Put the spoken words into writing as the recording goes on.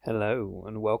Hello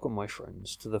and welcome my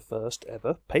friends to the first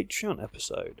ever Patreon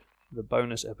episode, the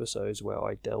bonus episodes where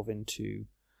I delve into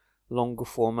longer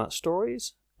format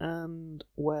stories and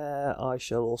where I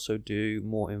shall also do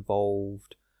more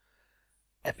involved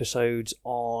episodes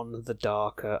on the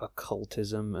darker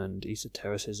occultism and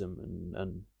esotericism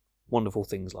and wonderful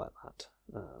things like that.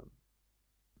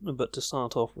 But to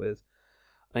start off with,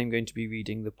 I'm going to be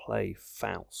reading the play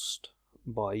Faust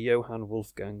by Johann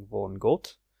Wolfgang von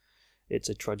Goethe. It's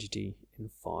a tragedy in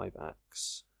 5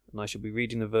 acts, and I shall be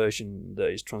reading the version that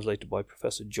is translated by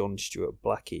Professor John Stuart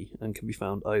Blackie and can be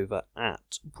found over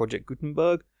at Project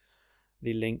Gutenberg.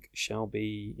 The link shall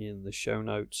be in the show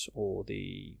notes or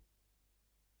the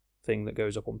thing that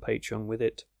goes up on Patreon with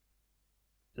it.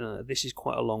 This is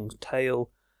quite a long tale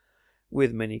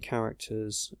with many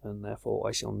characters, and therefore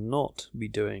I shall not be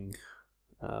doing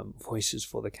voices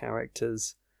for the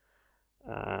characters,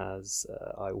 as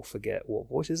I will forget what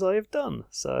voices I have done.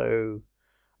 So,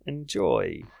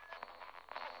 enjoy.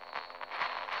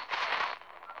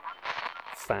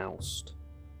 Faust,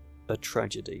 a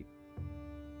tragedy.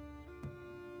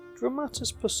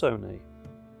 Dramatis personae.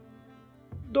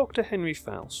 Dr. Henry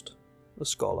Faust, a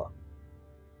scholar.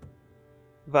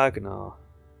 Wagner,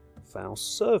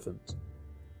 Faust's servant.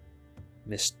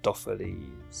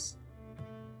 Mephistopheles,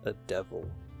 a devil.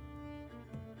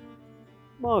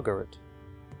 Margaret,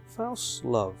 Faust's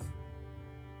love,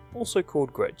 also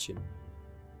called Gretchen.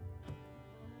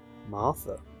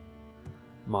 Martha,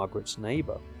 Margaret's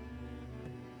neighbour.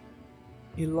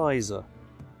 Eliza,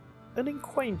 an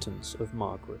acquaintance of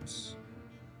Margaret's.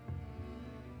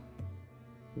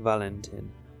 Valentin,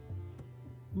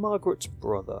 Margaret's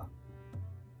brother.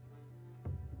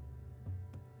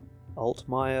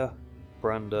 Altmaier,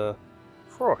 Brander,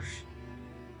 Frosch,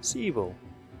 Siebel,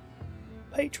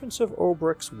 patrons of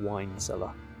Albrecht's wine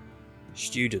cellar.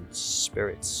 Students,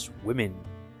 spirits, women,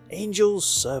 angels,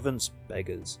 servants,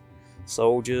 beggars,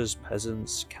 soldiers,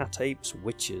 peasants, cat-apes,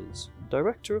 witches,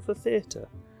 director of the theatre,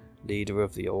 leader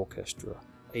of the orchestra,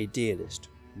 idealist,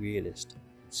 realist,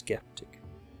 skeptic,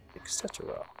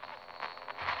 etc.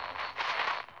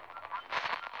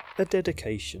 A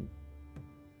dedication,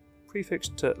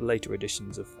 prefixed to later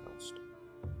editions of Faust.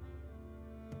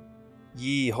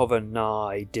 Ye hover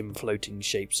nigh, dim floating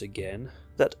shapes again,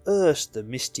 that erst the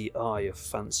misty eye of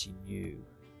fancy knew.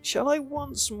 Shall I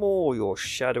once more your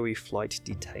shadowy flight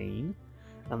detain,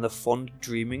 and the fond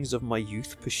dreamings of my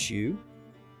youth pursue?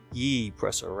 Ye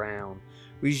press around,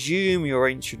 resume your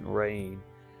ancient reign,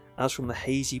 as from the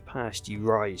hazy past ye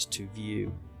rise to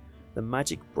view. The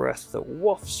magic breath that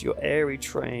wafts your airy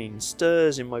train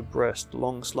stirs in my breast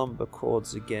long slumber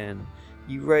chords again.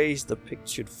 Ye raise the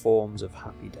pictured forms of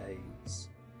happy days,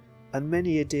 and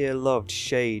many a dear loved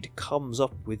shade comes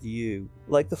up with you,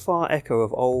 like the far echo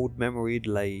of old memoried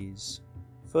lays.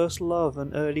 First love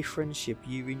and early friendship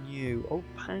ye renew, old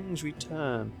pangs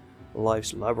return,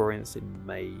 life's labyrinthine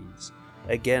maze.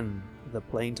 Again the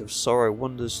plaint of sorrow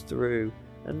wanders through,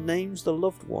 and names the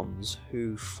loved ones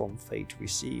who from fate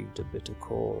received a bitter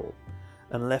call,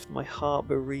 and left my heart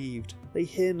bereaved. They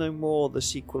hear no more the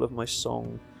sequel of my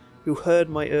song, who heard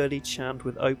my early chant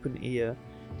with open ear.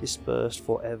 Dispersed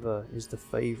for ever is the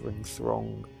favouring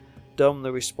throng, dumb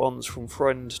the response from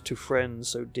friend to friend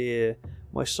so dear.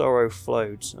 My sorrow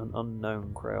floats an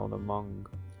unknown crowd among,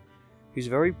 whose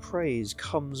very praise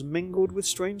comes mingled with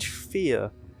strange fear.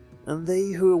 And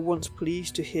they who were once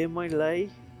pleased to hear my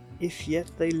lay, if yet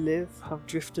they live, have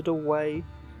drifted away.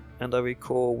 And I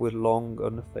recall with long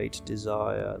unfated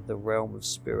desire the realm of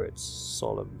spirits,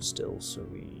 solemn, still,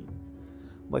 serene.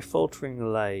 My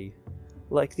faltering lay,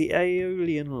 like the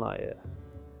Aeolian lyre,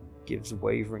 gives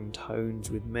wavering tones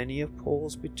with many a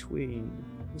pause between.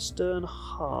 The stern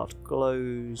heart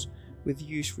glows with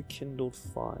use rekindled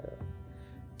fire.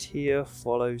 Tear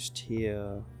follows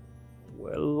tear,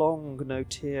 where long no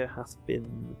tear hath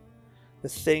been. The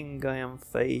thing I am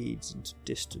fades into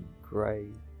distant grey,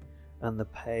 and the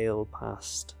pale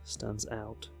past stands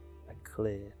out a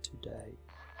clear today.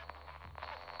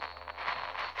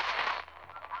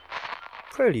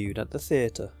 Prelude at the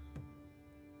theatre.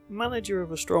 Manager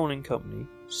of a strolling company,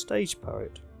 stage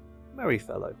poet, merry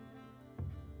fellow.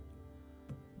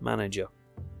 Manager.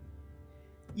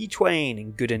 Ye twain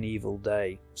in good and evil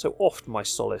day, so oft my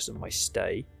solace and my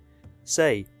stay,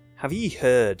 say, have ye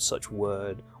heard such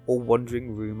word or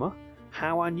wandering rumour,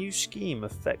 how our new scheme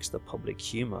affects the public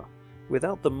humour?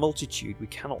 Without the multitude we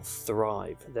cannot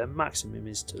thrive, their maximum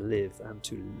is to live and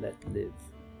to let live.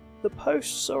 The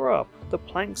posts are up, the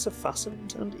planks are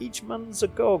fastened, and each man's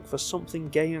agog for something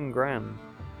gay and grand.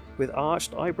 With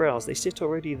arched eyebrows they sit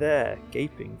already there,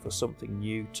 gaping for something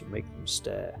new to make them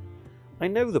stare. I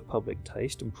know the public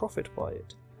taste and profit by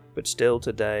it, but still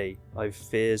today I've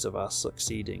fears of our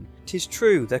succeeding. 'Tis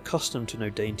true they're accustomed to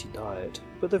no dainty diet,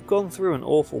 but they've gone through an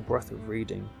awful breath of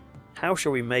reading. How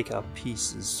shall we make our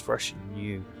pieces fresh and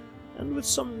new, and with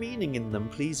some meaning in them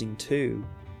pleasing too?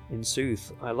 In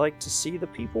sooth, I like to see the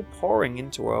people pouring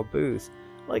into our booth,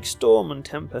 like storm and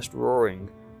tempest roaring,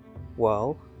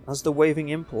 while, as the waving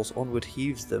impulse onward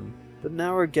heaves them, the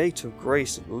narrow gate of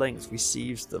grace at length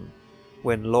receives them,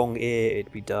 when long ere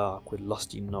it be dark with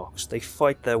lusty knocks, they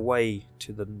fight their way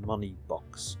to the money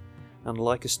box, and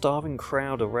like a starving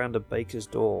crowd around a baker's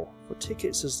door, for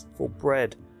tickets as for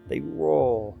bread, they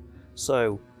roar.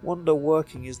 So, wonder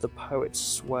working is the poet's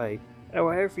sway,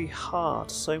 o'er every heart,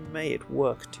 so may it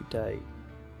work today.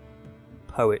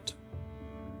 Poet.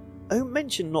 Oh,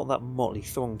 mention not that motley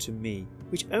throng to me,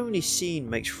 which only seen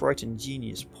makes frightened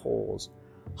genius pause.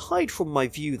 Hide from my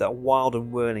view that wild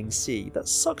and whirling sea, that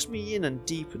sucks me in and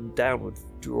deep and downward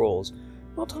draws.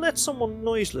 Not to let some one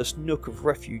noiseless nook of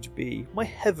refuge be, my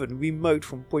heaven remote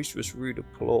from boisterous rude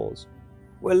applause.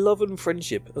 Where love and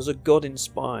friendship, as a god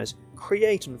inspires,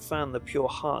 create and fan the pure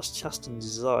heart's chastened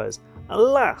desires.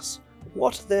 Alas!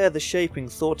 What there the shaping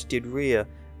thought did rear,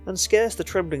 and scarce the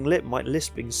trembling lip might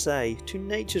lisping say, to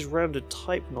nature's rounded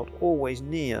type not always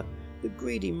near, the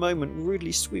greedy moment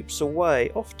rudely sweeps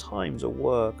away. Oft times a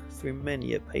work, through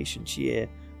many a patient year,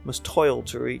 must toil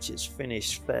to reach its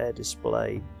finished fair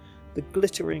display. The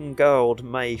glittering gold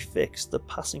may fix the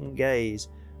passing gaze,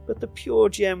 but the pure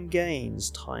gem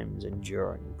gains time's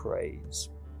enduring praise.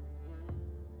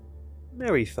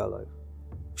 Merry fellow.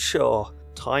 Sure,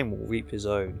 time will reap his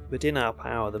own, but in our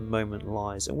power the moment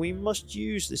lies, and we must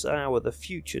use this hour, the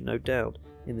future no doubt,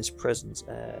 in this present's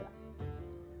air.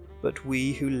 But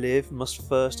we who live must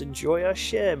first enjoy our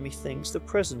share. Methinks the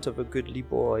present of a goodly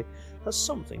boy has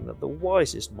something that the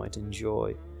wisest might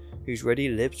enjoy, whose ready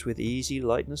lips with easy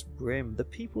lightness brim. The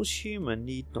people's humour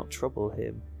need not trouble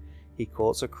him. He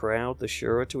courts a crowd the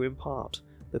surer to impart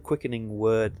the quickening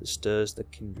word that stirs the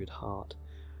kindred heart.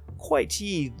 Quite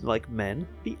ye, like men,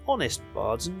 be honest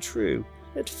bards and true.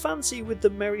 Let fancy with the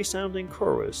merry sounding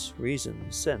chorus, reason,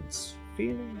 sense,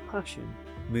 feeling, passion,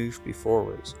 move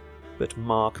before us. But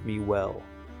mark me well,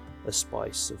 a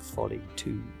spice of folly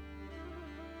too.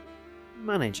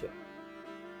 Manager.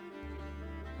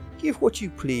 Give what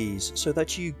you please, so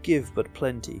that you give but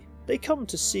plenty. They come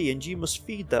to see, and you must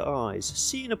feed their eyes.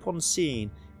 Scene upon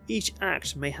scene, each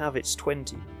act may have its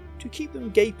 20, to keep them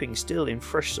gaping still in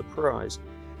fresh surprise.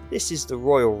 This is the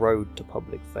royal road to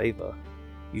public favour.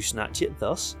 You snatch it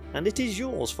thus, and it is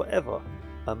yours for ever.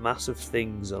 A mass of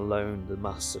things alone the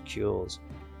mass secures.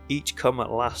 Each come at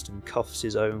last and cuffs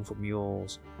his own from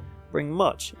yours. Bring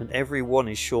much, and every one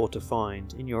is sure to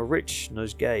find in your rich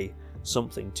nosegay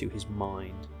something to his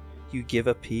mind. You give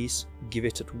a piece, give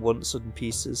it at once in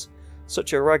pieces.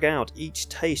 Such a rag out each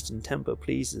taste and temper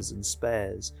pleases and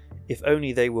spares, if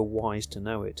only they were wise to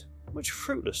know it. Much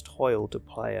fruitless toil to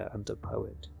player and to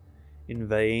poet. In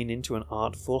vain into an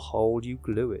artful hold you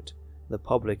glue it. The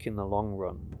public in the long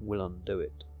run will undo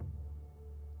it.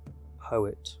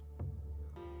 Poet.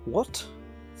 What?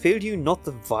 Feel you not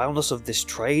the vileness of this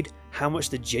trade? How much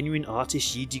the genuine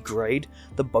artist ye degrade?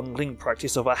 The bungling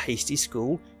practice of a hasty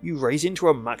school you raise into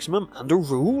a maximum and a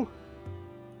rule?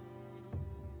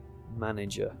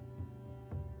 Manager.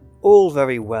 All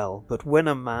very well, but when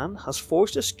a man has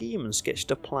forged a scheme and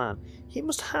sketched a plan, he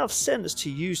must have sense to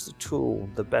use the tool,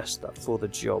 the best that for the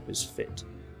job is fit.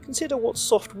 Consider what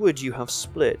soft wood you have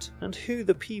split, and who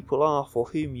the people are for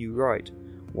whom you write.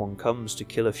 One comes to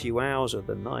kill a few hours of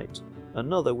the night,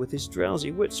 another with his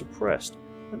drowsy wit suppressed,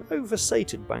 an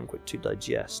oversated banquet to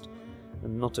digest,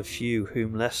 and not a few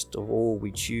whom lest of all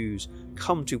we choose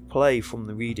come to play from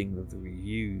the reading of the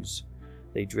reviews.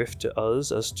 They drift to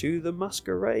us as to the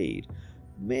masquerade,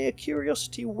 mere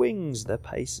curiosity wings their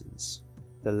paces.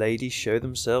 The ladies show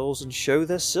themselves and show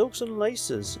their silks and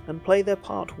laces, and play their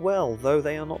part well though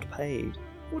they are not paid.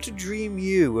 What dream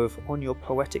you of on your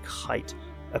poetic height?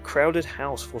 A crowded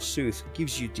house, forsooth,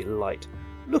 gives you delight.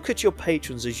 Look at your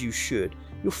patrons as you should.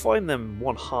 You'll find them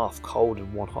one half cold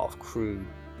and one half crude.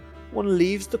 One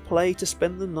leaves the play to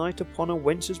spend the night upon a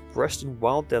wench's breast in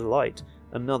wild delight.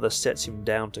 Another sets him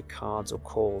down to cards or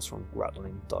calls from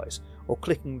rattling dice, or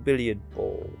clicking billiard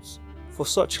balls. For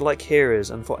such like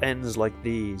hearers and for ends like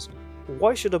these,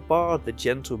 why should a bard the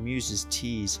gentle muses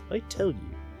tease? I tell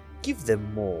you, give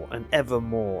them more, and ever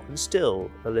more, and still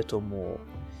a little more.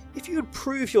 If you would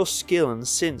prove your skill, and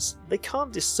since they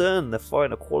can't discern the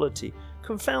finer quality,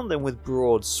 confound them with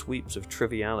broad sweeps of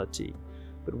triviality.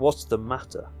 But what's the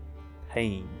matter?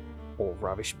 Pain or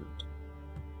ravishment?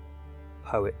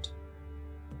 Poet.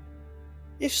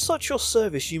 If such your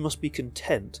service you must be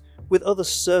content with other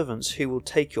servants who will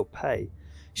take your pay,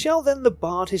 shall then the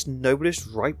bard his noblest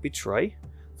right betray?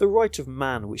 The right of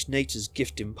man which nature's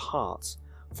gift imparts,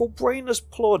 for brainless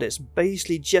plaudits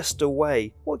basely jest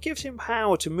away. What gives him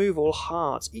power to move all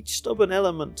hearts, each stubborn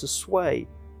element to sway?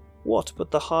 What but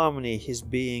the harmony his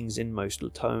being's inmost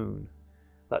tone,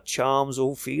 that charms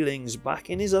all feelings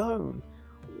back in his own?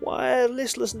 Where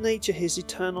listless nature his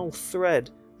eternal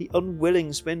thread the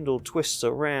unwilling spindle twists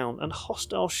around, and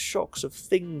hostile shocks of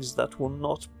things that will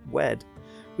not wed,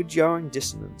 with jarring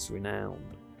dissonance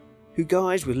renowned, who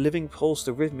guides with living pulse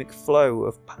the rhythmic flow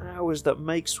of powers that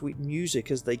make sweet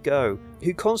music as they go,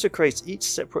 who consecrates each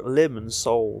separate limb and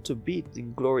soul to beat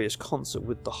in glorious concert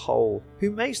with the whole,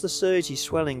 who makes the surgy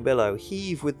swelling billow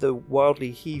heave with the wildly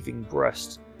heaving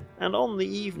breast, and on the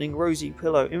evening rosy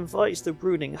pillow invites the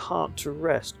brooding heart to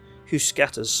rest, who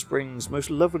scatters spring's most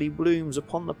lovely blooms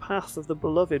upon the path of the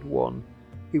beloved one,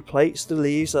 who plates the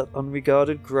leaves that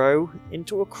unregarded grow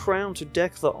into a crown to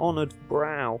deck the honoured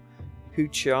brow, who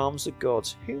charms the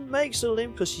gods, who makes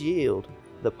Olympus yield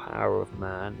the power of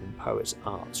man in poet's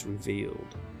arts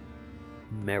revealed.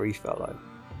 Merry fellow,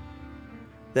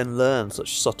 then learn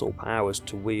such subtle powers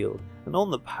to wield, and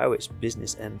on the poet's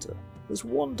business enter, as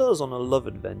one does on a love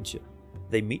adventure.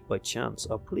 They meet by chance,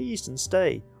 are pleased and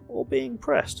stay, or being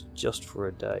pressed just for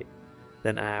a day.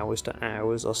 Then hours to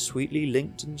hours are sweetly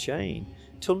linked and chained,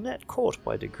 till net caught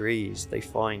by degrees they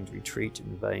find retreat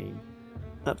in vain.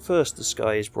 At first the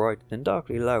sky is bright, then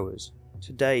darkly lowers.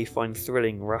 Today find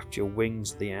thrilling rapture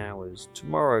wings the hours.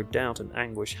 Tomorrow doubt and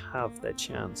anguish have their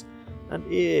chance, and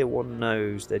ere one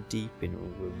knows they're deep in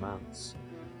romance.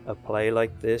 A play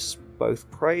like this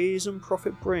both praise and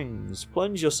profit brings.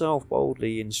 Plunge yourself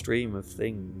boldly in stream of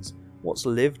things, what's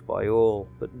lived by all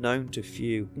but known to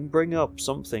few, and bring up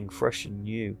something fresh and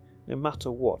new. No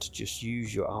matter what, just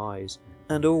use your eyes,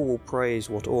 and all will praise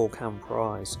what all can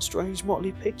prize. Strange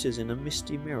motley pictures in a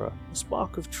misty mirror, a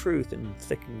spark of truth in a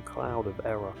thickened cloud of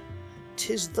error.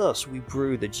 'Tis thus we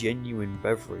brew the genuine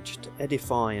beverage, to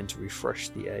edify and to refresh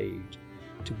the age,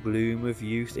 to bloom of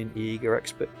youth in eager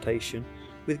expectation,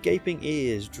 with gaping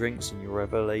ears drinks in your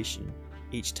revelation.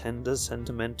 Each tender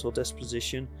sentimental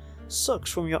disposition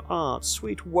sucks from your art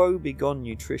sweet woe-begone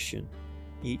nutrition.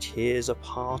 Each hears a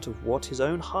part of what his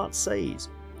own heart says,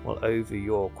 while over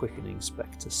your quickening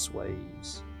spectre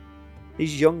sways.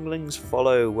 These younglings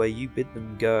follow where you bid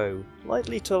them go,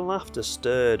 lightly to laughter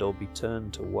stirred or be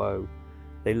turned to woe.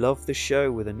 They love the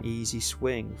show with an easy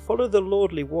swing, follow the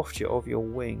lordly wafture of your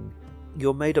wing.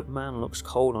 Your made-up man looks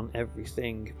cold on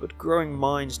everything, but growing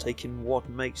minds take in what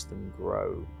makes them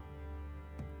grow.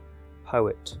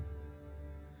 Poet.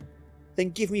 Then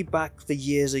give me back the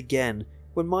years again,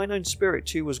 when mine own spirit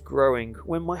too was growing,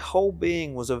 when my whole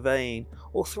being was a vein,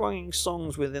 or thronging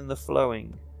songs within the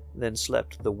flowing. Then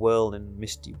slept the world in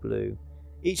misty blue,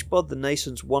 each bud the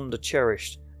nascent wonder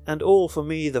cherished, and all for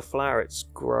me the flowerets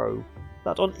grow,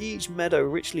 that on each meadow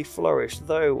richly flourished.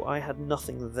 Though I had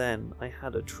nothing then, I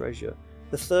had a treasure,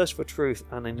 the thirst for truth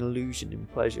and an illusion in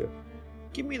pleasure.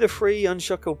 Give me the free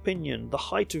unshackled pinion, the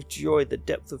height of joy, the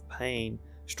depth of pain,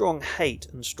 strong hate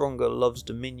and stronger love's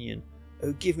dominion.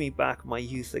 Oh, give me back my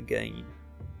youth again.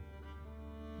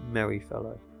 Merry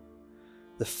fellow.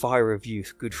 The fire of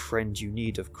youth, good friend, you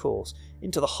need of course,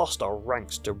 into the hostile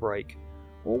ranks to break,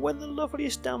 or when the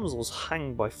loveliest damsels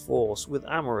hang by force, with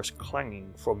amorous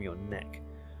clanging from your neck.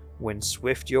 When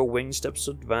swift your winged steps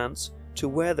advance, to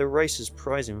where the racer's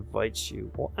prize invites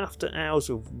you, or after hours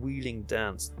of wheeling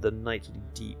dance, the nightly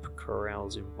deep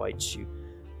carouse invites you,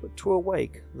 but to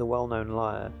awake the well-known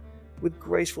lyre, with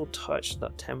graceful touch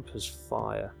that tempers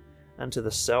fire, and to the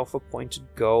self-appointed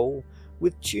goal,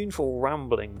 with tuneful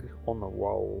rambling on the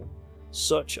roll.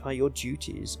 Such are your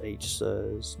duties, aged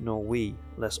sirs, nor we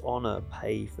less honour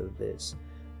pay for this,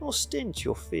 nor stint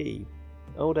your fee.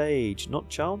 Old age, not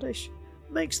childish,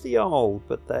 makes thee old,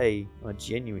 but they are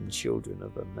genuine children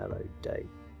of a mellow day.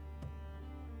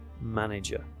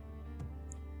 Manager.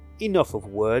 Enough of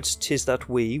words, 'tis that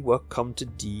we were come to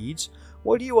deeds.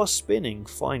 While you are spinning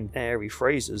fine airy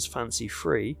phrases fancy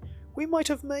free, we might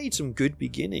have made some good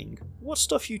beginning. What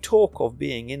stuff you talk of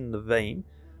being in the vein,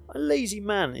 a lazy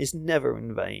man is never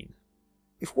in vain.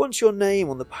 If once your name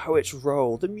on the poet's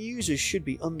roll, the muses should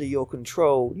be under your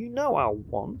control. You know our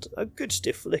want, a good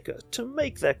stiff liquor, to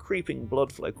make their creeping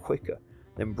blood flow quicker.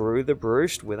 Then brew the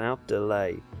brewst without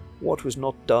delay. What was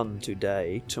not done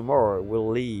today, tomorrow will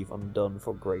leave undone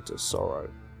for greater sorrow.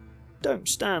 Don't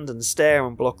stand and stare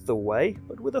and block the way,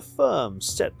 but with a firm,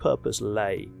 set purpose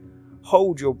lay.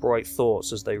 Hold your bright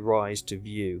thoughts as they rise to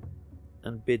view,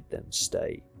 and bid them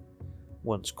stay.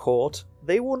 Once caught,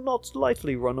 they will not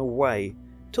lightly run away,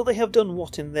 till they have done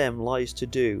what in them lies to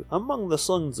do. Among the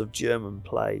sons of German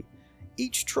play,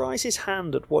 each tries his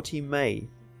hand at what he may.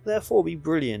 Therefore be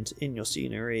brilliant in your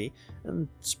scenery, and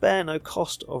spare no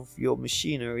cost of your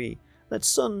machinery. Let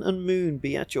sun and moon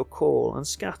be at your call, and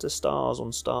scatter stars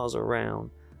on stars around.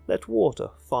 Let water,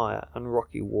 fire, and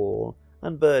rocky wall,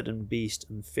 and bird and beast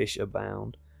and fish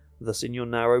abound. Thus in your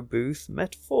narrow booth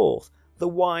met forth the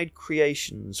wide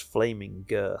creation's flaming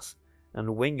girth,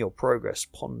 and wing your progress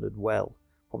pondered well,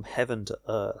 from heaven to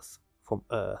earth, from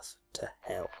earth to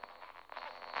hell.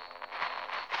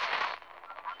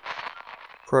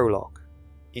 Prologue.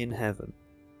 In heaven.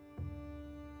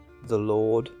 The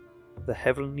Lord, the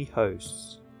heavenly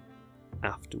hosts.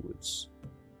 Afterwards,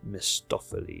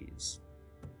 Mephistopheles.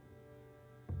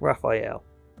 Raphael.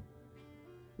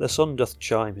 The sun doth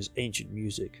chime his ancient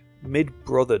music,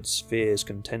 mid-brothered spheres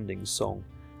contending song,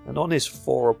 and on his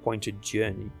fore-appointed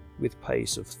journey, with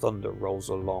pace of thunder rolls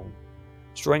along.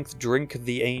 Strength drink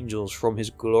the angels from his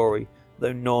glory,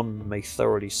 though none may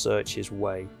thoroughly search his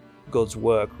way. God's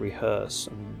work rehearse,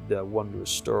 and their wondrous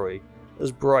story,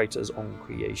 as bright as on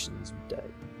creation's day.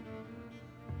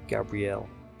 Gabriel.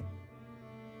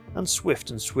 And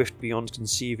swift beyond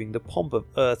conceiving, the pomp of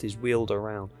earth is wheeled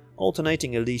around,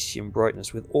 alternating Elysian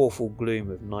brightness with awful gloom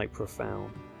of night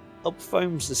profound. Up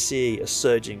foams the sea, a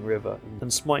surging river,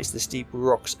 and smites the steep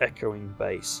rock's echoing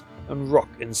base, and rock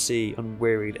and sea,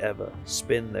 unwearied ever,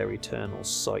 spin their eternal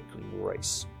cycling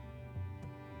race.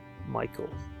 Michael.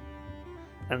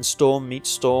 And storm meets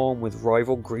storm with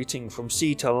rival greeting, from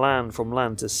sea to land, from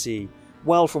land to sea,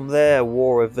 while from there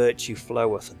war of virtue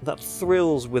floweth, that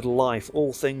thrills with life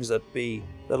all things that be.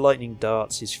 The lightning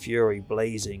darts his fury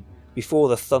blazing, before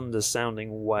the thunder's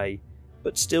sounding way,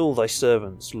 but still thy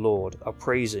servants, Lord, are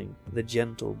praising the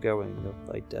gentle going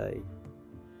of thy day.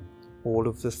 All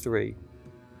of the three.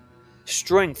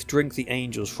 Strength drink the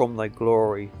angels from thy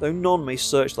glory, though none may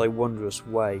search thy wondrous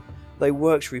way. Thy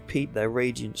works repeat their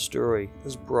radiant story,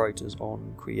 as bright as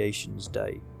on creation's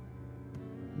day.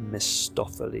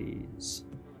 Mephistopheles.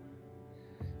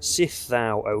 Sith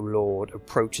thou, O Lord,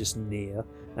 approachest near,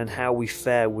 and how we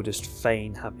fare wouldst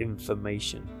fain have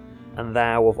information, and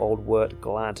thou of old wert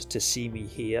glad to see me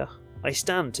here. I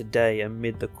stand today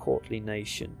amid the courtly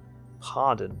nation.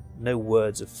 Pardon, no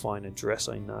words of fine address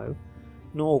I know,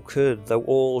 nor could, though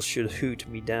all should hoot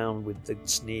me down with the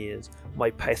sneers,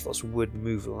 my pathos would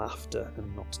move laughter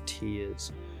and not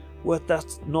tears. Wert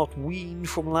that not weaned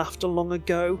from laughter long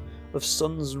ago? Of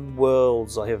suns and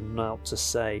worlds I have naught to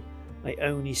say, I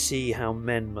only see how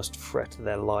men must fret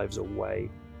their lives away.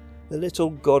 The little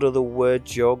god of the word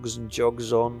jogs and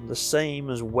jogs on, the same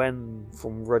as when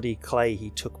from ruddy clay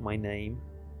he took my name,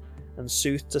 and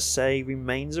sooth to say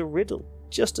remains a riddle,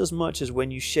 just as much as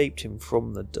when you shaped him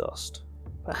from the dust.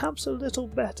 Perhaps a little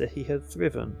better he had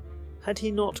thriven, had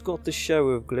he not got the show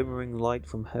of glimmering light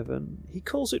from heaven. He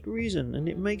calls it reason, and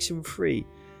it makes him free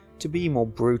to be more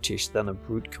brutish than a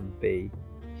brute can be.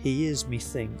 He is,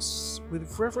 methinks,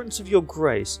 with reverence of your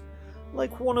grace,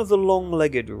 like one of the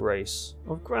long-legged race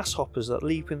of grasshoppers that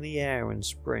leap in the air in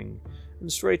spring,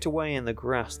 and straightway in the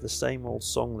grass the same old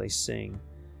song they sing.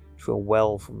 'Twere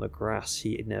well from the grass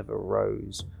he never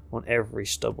rose, on every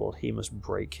stubble he must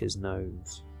break his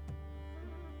nose.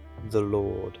 The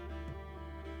Lord.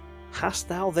 Hast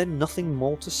thou then nothing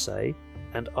more to say,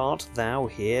 and art thou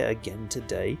here again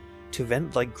today, to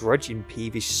vent thy grudge in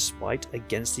peevish spite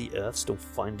against the earth still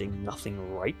finding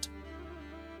nothing right?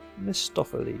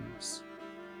 Mephistopheles.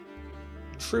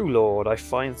 True, Lord, I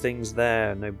find things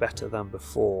there no better than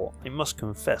before. I must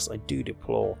confess I do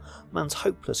deplore man's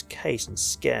hopeless case, and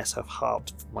scarce have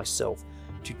heart for myself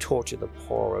to torture the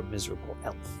poor miserable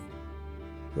elf.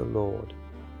 The Lord.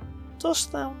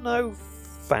 Dost thou know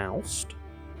Faust?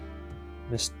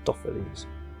 Mephistopheles.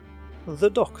 The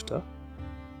doctor?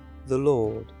 The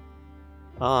Lord.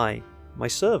 Aye, my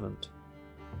servant.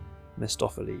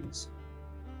 Mephistopheles.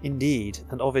 Indeed,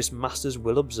 and of his master's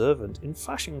will observant, in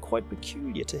fashion quite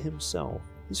peculiar to himself.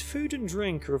 His food and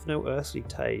drink are of no earthly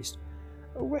taste.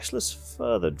 A restless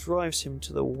further drives him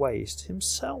to the waste.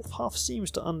 Himself half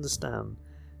seems to understand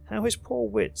how his poor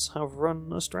wits have run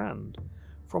astrand.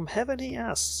 From heaven he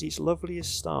asks each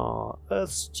loveliest star,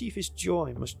 earth's chiefest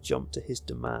joy must jump to his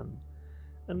demand.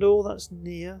 And all that's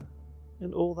near,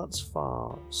 and all that's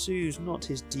far, soothes not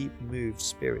his deep-moved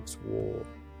spirit's war.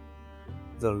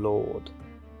 The Lord.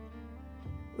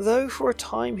 Though for a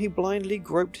time he blindly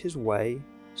groped his way,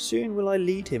 soon will I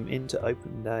lead him into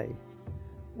open day.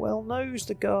 Well knows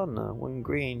the gardener, when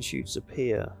green shoots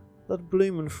appear, that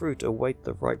bloom and fruit await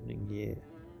the ripening year.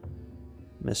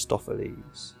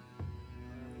 Mephistopheles.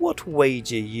 What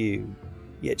wager you,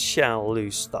 yet shall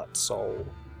loose that soul,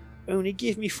 Only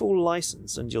give me full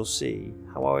license, and you'll see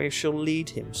how I shall lead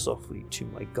him softly to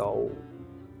my goal.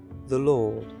 The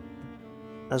Lord.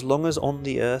 As long as on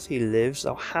the earth he lives,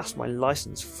 thou hast my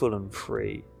license full and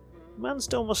free. Man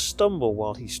still must stumble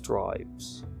while he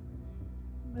strives.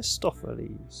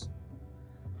 Mephistopheles.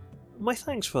 My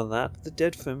thanks for that, the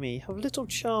dead for me have little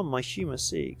charm my humour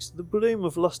seeks, the bloom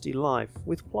of lusty life,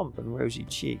 with plump and rosy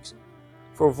cheeks.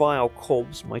 For a vile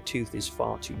corpse my tooth is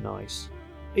far too nice.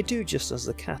 I do just as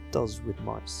the cat does with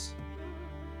mice.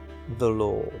 The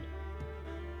Lord.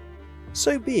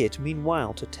 So be it,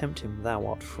 meanwhile to tempt him thou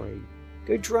art free.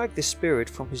 Go drag this spirit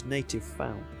from his native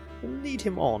fount, and lead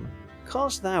him on.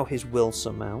 Canst thou his will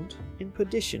surmount? In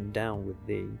perdition down with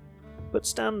thee. But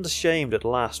stand ashamed at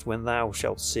last when thou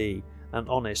shalt see an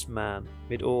honest man,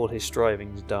 mid all his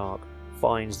strivings dark,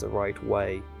 finds the right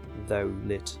way, though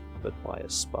lit but by a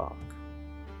spark.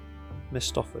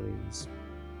 Mephistopheles.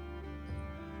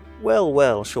 Well,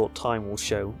 well, short time will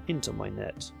show into my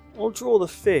net. I'll draw the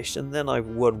fish, and then I've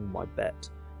won my bet.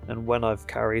 And when I've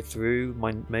carried through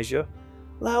my measure,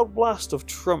 loud blast of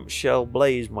trump shall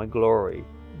blaze my glory.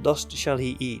 Dust shall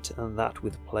he eat, and that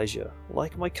with pleasure,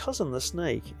 like my cousin the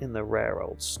snake in the rare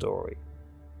old story.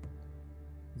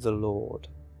 The Lord.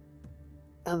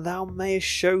 And thou mayest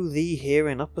show thee here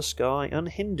in upper sky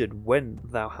unhindered when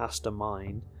thou hast a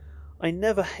mind. I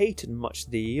never hated much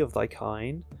thee of thy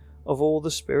kind, of all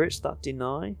the spirits that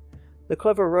deny. The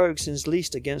clever rogue sins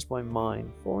least against my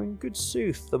mind, for in good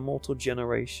sooth the mortal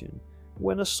generation,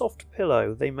 when a soft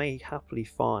pillow they may haply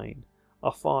find,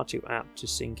 are far too apt to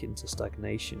sink into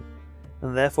stagnation,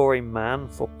 and therefore a man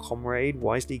for comrade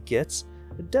wisely gets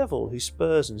a devil who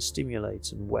spurs and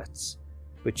stimulates and whets.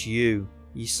 But you,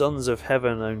 ye sons of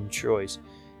heaven own choice,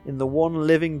 in the one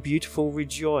living beautiful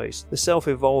rejoice, the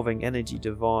self-evolving energy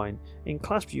divine,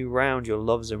 enclasp you round your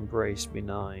love's embrace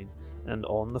benign, and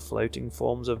on the floating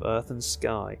forms of earth and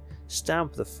sky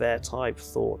stamp the fair type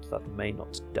thought that may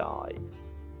not die.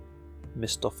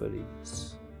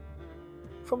 Mephistopheles.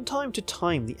 From time to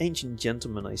time the ancient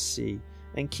gentleman I see,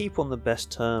 and keep on the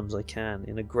best terms I can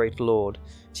in a great lord.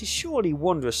 'Tis surely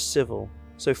wondrous civil,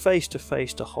 so face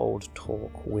to hold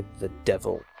talk with the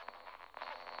devil.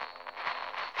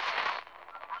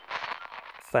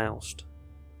 Faust.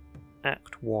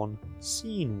 Act 1,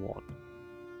 Scene 1.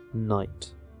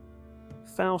 Night.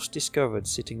 Faust discovered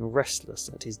sitting restless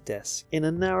at his desk in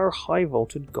a narrow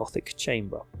high-vaulted Gothic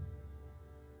chamber.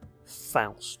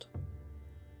 Faust.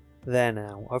 There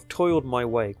now, I've toiled my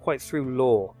way quite through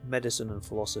law, medicine and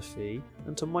philosophy,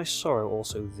 and to my sorrow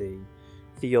also thee,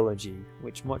 theology,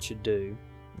 which much ado,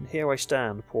 and here I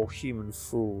stand, poor human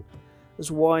fool,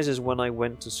 as wise as when I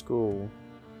went to school.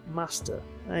 Master,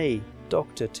 ay,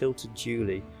 doctor tilted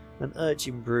duly, an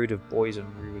urchin brood of boys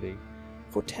unruly.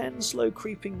 For 10 slow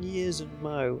creeping years and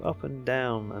mow, up and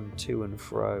down and to and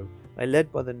fro, I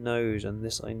led by the nose, and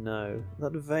this I know,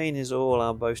 that vain is all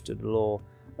our boasted law,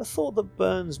 a thought that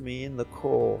burns me in the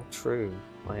core. True,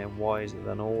 I am wiser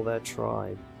than all their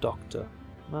tribe, doctor,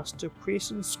 master,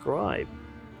 priest and scribe.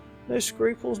 No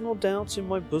scruples nor doubts in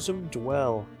my bosom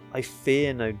dwell, I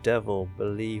fear no devil,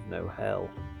 believe no hell.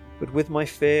 But with my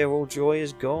fear all joy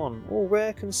is gone, all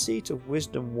rare conceit of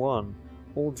wisdom won,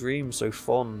 all dreams so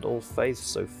fond, all faith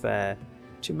so fair,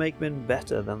 to make men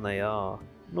better than they are.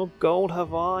 Nor gold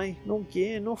have I, nor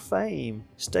gear, nor fame,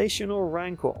 station or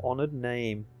rank or honoured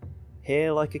name.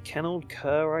 Here like a kennelled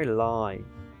cur I lie,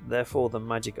 therefore the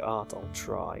magic art I'll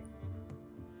try.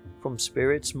 From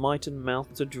spirits might and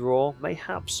mouth to draw,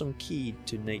 mayhap some key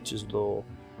to nature's law,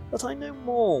 that I know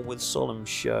more with solemn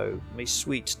show, may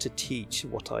sweet to teach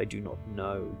what I do not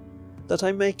know, that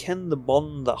I may ken the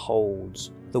bond that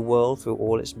holds the world through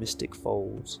all its mystic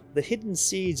folds, the hidden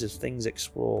seeds of things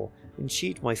explore, and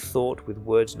cheat my thought with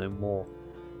words no more.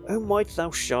 O might thou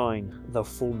shine, thou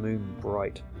full moon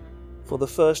bright, for the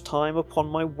first time upon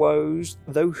my woes,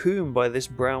 thou whom by this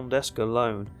brown desk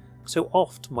alone so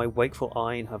oft my wakeful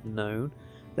eyne have known,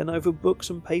 then over books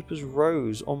and papers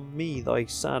rose on me thy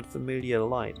sad familiar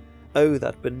light. Oh,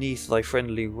 that beneath thy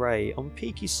friendly ray on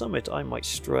peaky summit I might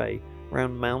stray,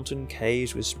 round mountain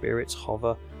caves with spirits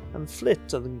hover, and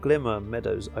flit and glimmer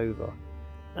meadows over,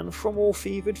 and from all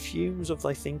fevered fumes of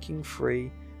thy thinking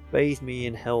free, bathe me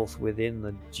in health within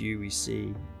the dewy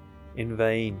sea. In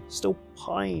vain still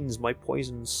pines my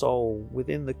poisoned soul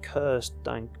within the cursed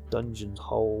dank dungeon's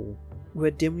hole,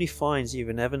 where dimly finds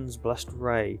even heaven's blessed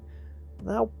ray.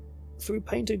 Thou through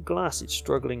painted glass its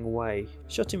struggling way,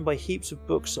 shut in by heaps of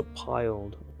books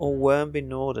uppiled, all worm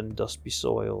begnawed and dust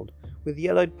besoiled, with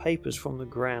yellowed papers from the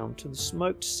ground to the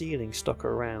smoked ceiling stuck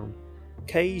around,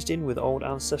 caged in with old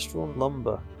ancestral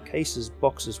lumber, cases,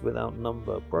 boxes without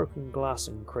number, broken glass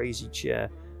and crazy chair,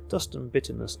 dust and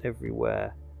bitterness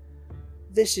everywhere.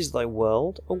 This is thy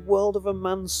world, a world of a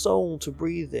man's soul to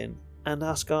breathe in, and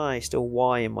ask I still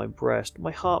why in my breast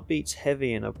my heart beats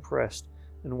heavy and oppressed,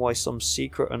 and why some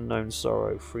secret unknown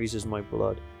sorrow freezes my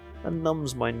blood and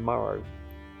numbs my marrow.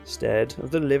 Stead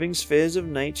of the living spheres of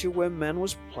nature where man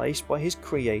was placed by his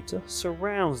creator,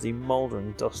 surrounds the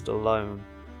mouldering dust alone.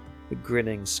 The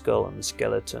grinning skull and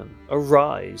skeleton,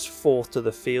 arise, forth to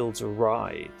the fields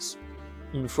arise.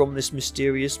 And from this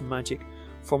mysterious magic,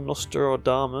 from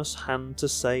Nostradamus' hand to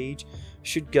sage,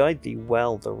 should guide thee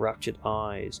well the raptured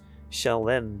eyes, shall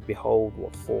then behold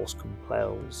what force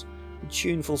compels the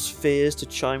tuneful spheres to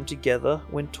chime together,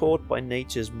 when taught by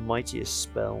nature's mightiest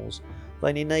spells.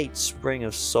 Thine innate spring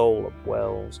of soul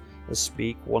upwells, as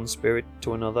speak one spirit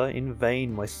to another. In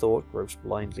vain my thought gropes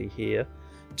blindly here,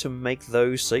 to make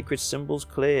those sacred symbols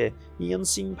clear. Ye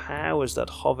unseen powers that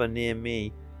hover near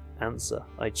me, answer,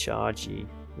 I charge ye,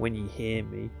 when ye hear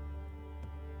me.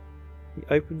 He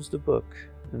opens the book,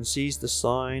 and sees the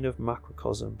sign of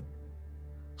macrocosm.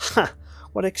 Ha!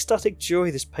 What ecstatic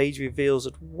joy this page reveals,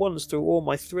 at once through all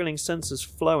my thrilling senses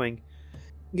flowing.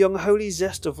 Young holy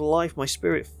zest of life my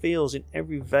spirit feels, in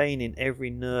every vein, in every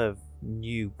nerve,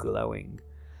 new glowing.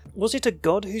 Was it a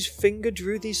god whose finger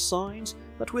drew these signs,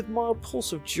 that with mild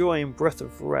pulse of joy and breath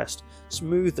of rest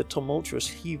smoothed the tumultuous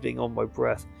heaving on my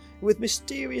breath, and with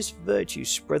mysterious virtue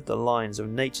spread the lines of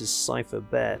nature's cipher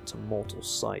bare to mortal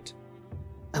sight?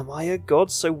 Am I a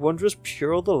god, so wondrous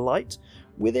pure the light?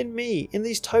 Within me, in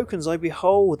these tokens I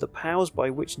behold the powers by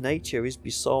which nature is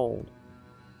besouled.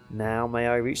 Now may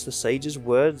I reach the sage's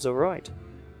words aright.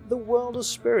 The world of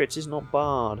spirits is not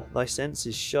barred, thy sense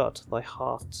is shut, thy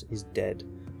heart is dead.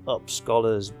 Up,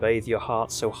 scholars, bathe your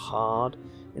hearts so hard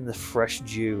in the fresh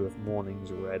dew of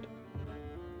morning's red.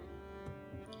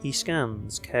 He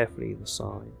scans carefully the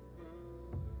sign.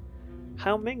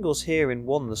 How mingles here in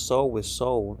one the soul with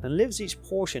soul, and lives each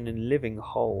portion in living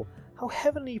whole. How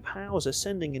heavenly powers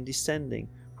ascending and descending,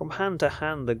 from hand to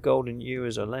hand the golden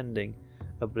years are lending,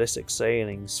 a bliss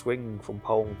exhaling, swing from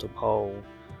pole to pole.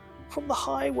 From the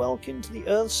high welkin to the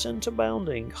earth's centre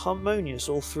bounding, harmonious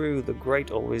all through, the great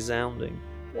all resounding.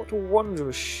 What a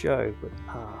wondrous show, but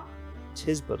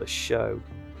 'tis but a show.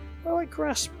 Though I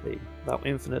grasp thee, thou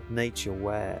infinite nature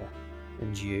where,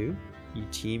 and you, ye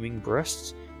teeming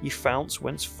breasts, ye founts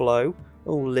whence flow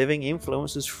all living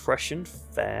influences fresh and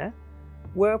fair,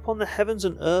 where upon the heavens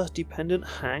and earth dependent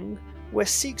hang, where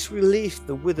seeks relief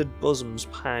the withered bosom's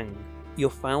pang. Your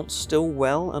founts still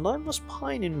well, and I must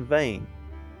pine in vain.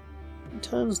 He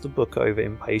turns the book over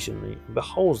impatiently, and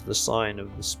beholds the sign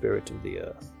of the spirit of the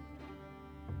earth.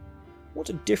 What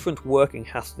a different working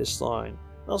hath this sign,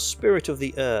 thou spirit of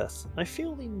the earth! I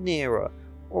feel thee nearer,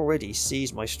 already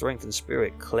sees my strength and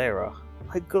spirit clearer.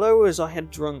 I glow as I had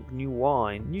drunk new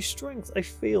wine, new strength I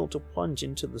feel to plunge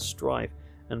into the strife,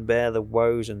 and bear the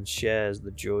woes and shares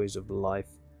the joys of life.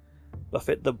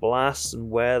 Buffet the blasts,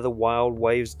 and where the wild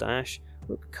waves dash,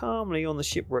 look calmly on the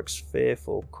shipwreck's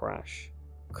fearful crash.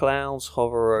 Clouds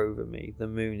hover over me, the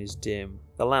moon is dim,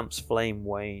 the lamp's flame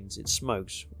wanes, it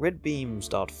smokes, red beams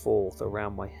dart forth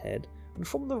around my head, and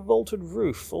from the vaulted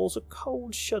roof falls a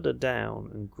cold shudder down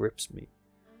and grips me.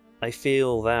 I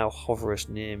feel thou hoverest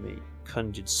near me,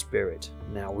 conjured spirit,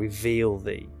 now reveal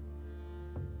thee.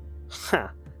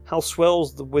 Ha! How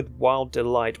swells with wild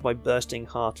delight my bursting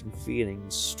heart and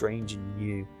feelings strange and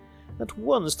new. At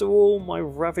once through all my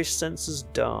ravished senses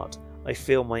dart, I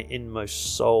feel my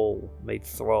inmost soul made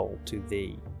thrall to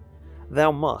thee.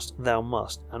 Thou must,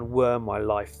 and were my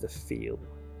life the field.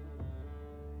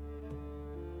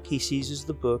 He seizes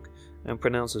the book and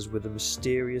pronounces with a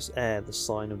mysterious air the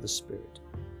sign of the spirit.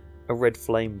 A red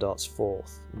flame darts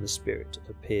forth, and the spirit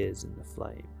appears in the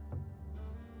flame.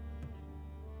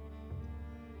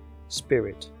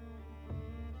 Spirit.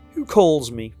 Who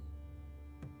calls me?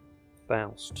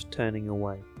 Faust, turning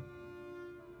away.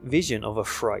 Vision of a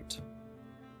fright.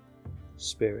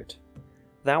 Spirit.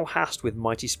 Thou hast with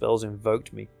mighty spells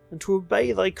invoked me, and to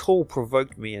obey thy call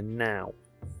provoked me, and now.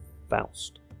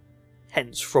 Faust.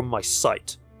 Hence from my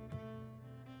sight.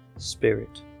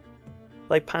 Spirit.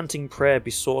 Thy panting prayer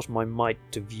besought my might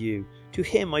to view, to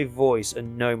hear my voice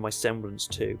and know my semblance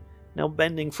too. Now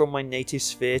bending from my native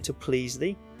sphere to please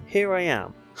thee, here I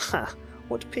am. Ha!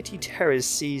 What pity terrors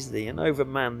seize thee and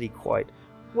overman thee quite,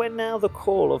 when now the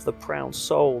call of the proud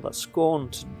soul that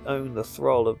scorned to own the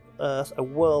thrall of earth, a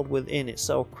world within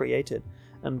itself created,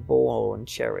 and bore and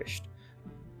cherished,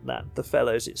 that the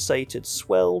fellows it sated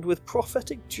swelled with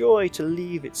prophetic joy to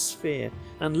leave its sphere,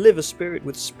 and live a spirit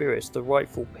with spirits, the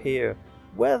rightful peer.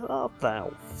 Where art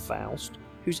thou, Faust,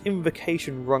 whose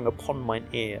invocation rung upon mine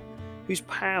ear, whose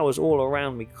powers all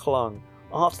around me clung,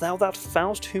 Art thou that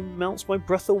Faust who melts my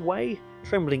breath away,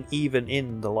 trembling even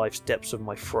in the life's depths of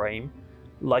my frame,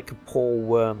 like a poor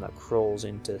worm that crawls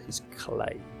into his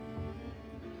clay?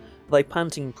 Thy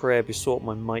panting prayer besought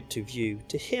my might to view,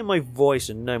 to hear my voice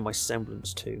and know my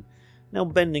semblance too. Now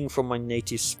bending from my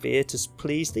native sphere to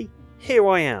please thee, here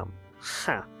I am.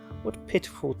 Ha! What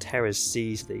pitiful terrors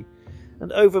seize thee,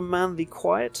 and overman thee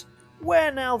quiet?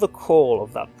 Where now the call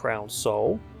of that proud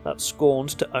soul, that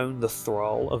scorns to own the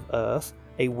thrall of earth,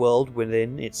 a world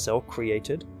within itself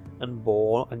created, and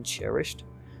bore and cherished,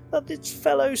 that its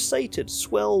fellows sated,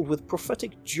 swelled with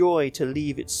prophetic joy to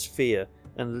leave its sphere,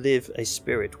 and live a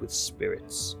spirit with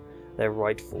spirits, their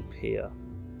rightful peer?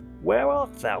 Where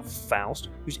art thou, Faust,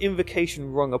 whose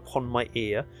invocation rung upon my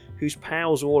ear, whose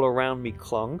powers all around me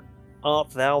clung?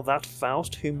 Art thou that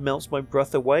Faust who melts my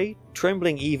breath away,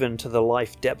 trembling even to the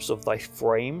life depths of thy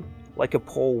frame, like a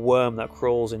poor worm that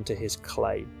crawls into his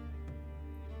clay?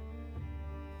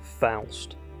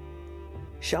 Faust.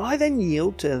 Shall I then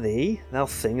yield to thee, thou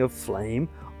thing of flame?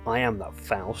 I am that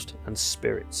Faust, and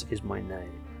spirits is my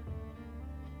name.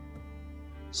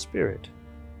 Spirit.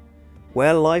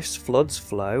 Where life's floods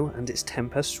flow, and its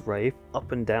tempests rave,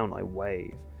 up and down I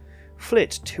wave.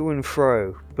 Flit to and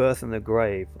fro, birth in the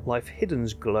grave, life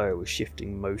hidden's glow, a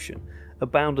shifting motion, a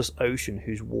boundless ocean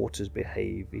whose waters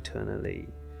behave eternally.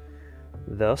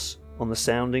 Thus, on the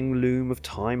sounding loom of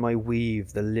time I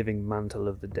weave the living mantle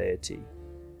of the deity.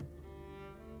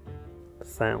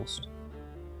 Faust.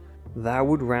 Thou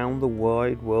would round the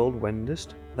wide world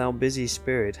wendest, thou busy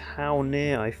spirit, how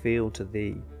near I feel to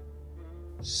thee.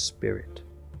 Spirit.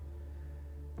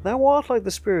 Thou art like the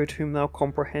spirit whom thou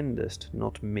comprehendest,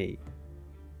 not me.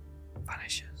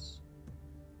 Vanishes.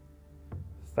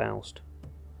 Faust.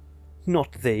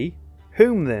 Not thee?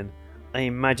 Whom then? I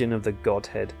imagine of the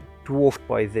Godhead, dwarfed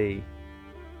by thee.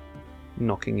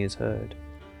 Knocking is heard.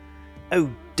 O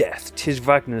death, 'tis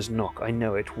Wagner's knock, I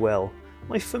know it well.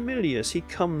 My familius, he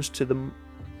comes to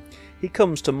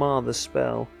mar the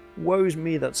spell. Woe's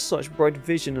me that such bright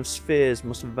vision of spheres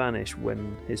must vanish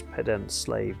when his pedant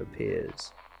slave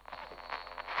appears.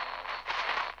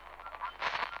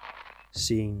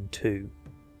 Scene 2.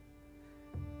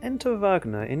 Enter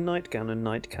Wagner in nightgown and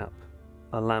nightcap,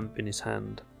 a lamp in his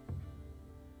hand.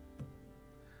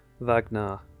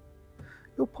 Wagner.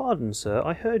 Your pardon, sir,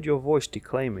 I heard your voice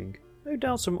declaiming, no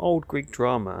doubt some old Greek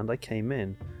drama, and I came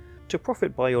in, to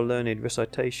profit by your learned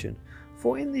recitation,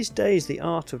 for in these days the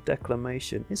art of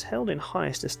declamation is held in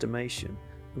highest estimation,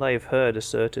 and I have heard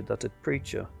asserted that a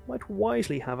preacher might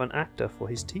wisely have an actor for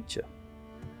his teacher.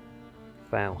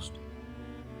 Faust.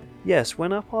 Yes,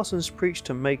 when our parsons preach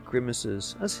to make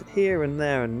grimaces, as here and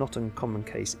there a not uncommon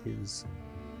case is.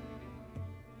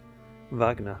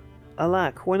 Wagner.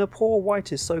 Alack, when a poor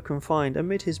wight is so confined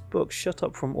amid his books shut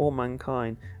up from all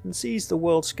mankind, and sees the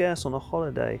world scarce on a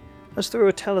holiday, as through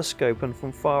a telescope and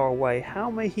from far away, how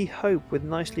may he hope with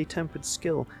nicely tempered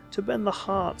skill to bend the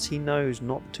hearts he knows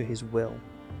not to his will?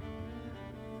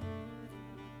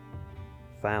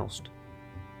 Faust.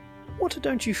 What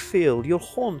don't you feel you'll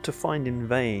haunt to find in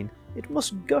vain? It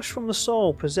must gush from the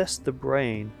soul, possess the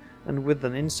brain, and with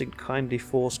an instinct kindly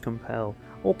force compel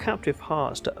all captive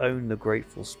hearts to own the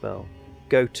grateful spell.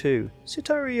 Go to,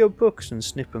 sit o'er your books and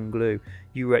snip and glue,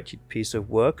 you wretched piece of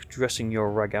work, dressing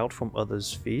your rag out from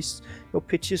others' feasts, your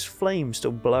pitcher's flame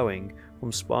still blowing,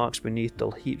 from sparks beneath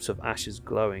dull heaps of ashes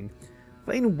glowing.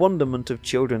 Vain wonderment of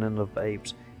children and of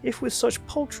babes, if with such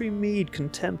paltry meed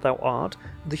content thou art,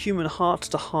 the human heart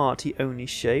to heart he only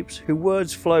shapes, whose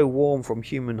words flow warm from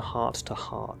human heart to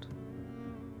heart.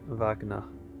 Wagner.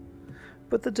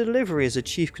 But the delivery is a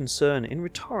chief concern in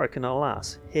rhetoric, and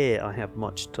alas, here I have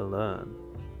much to learn.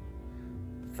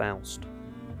 Faust.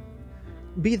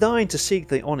 Be thine to seek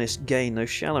the honest gain, no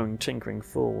shallowing tinkering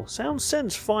fool. Sound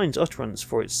sense finds utterance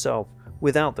for itself,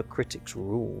 without the critic's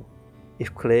rule.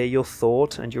 If clear your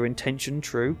thought and your intention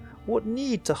true, what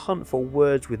need to hunt for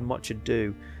words with much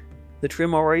ado? The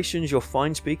trim orations your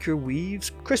fine speaker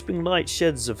weaves, crisping light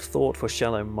sheds of thought for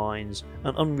shallow minds,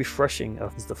 and unrefreshing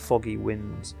as the foggy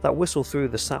winds that whistle through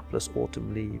the sapless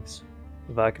autumn leaves.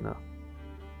 Wagner.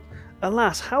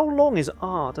 Alas, how long is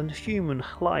art, and human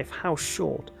life how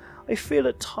short! I feel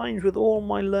at times with all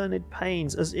my learned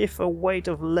pains, as if a weight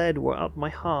of lead were at my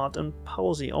heart, and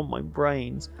palsy on my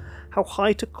brains. How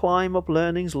high to climb up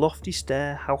learning's lofty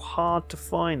stair, how hard to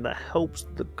find the helps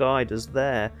that guide us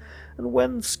there, and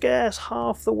when scarce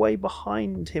half the way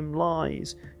behind him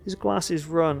lies, his glass is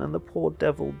run and the poor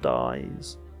devil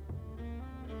dies.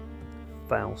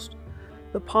 Faust.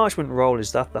 The parchment roll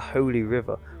is that the holy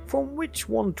river, from which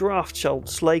one draught shall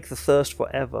slake the thirst for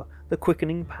ever. The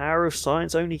quickening power of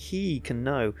science only he can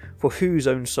know, for whose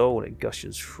own soul it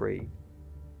gushes free.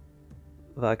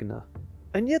 Wagner.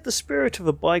 And yet the spirit of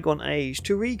a bygone age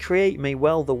to recreate may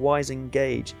well the wise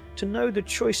engage, to know the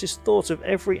choicest thoughts of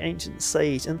every ancient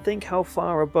sage, and think how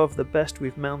far above the best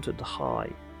we've mounted high.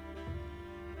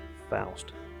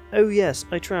 Faust. Oh yes,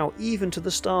 I trow, even to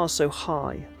the stars so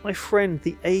high. My friend,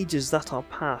 the ages that are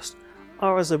past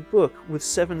are as a book with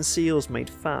 7 seals made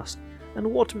fast, and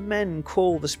what men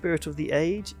call the spirit of the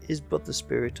age is but the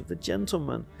spirit of the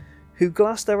gentleman, who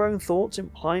glass their own thoughts in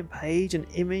pliant page and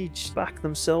image back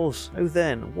themselves. Oh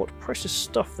then, what precious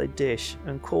stuff they dish,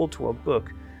 and call to a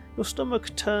book. Your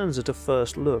stomach turns at a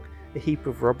first look, a heap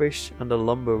of rubbish and a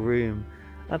lumber room.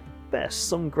 At best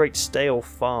some great stale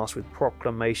farce with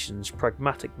proclamations,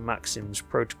 pragmatic maxims,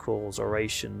 protocols,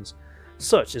 orations,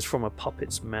 such as from a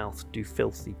puppet's mouth do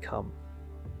filthy come.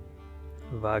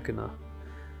 Wagner.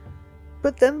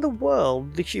 But then the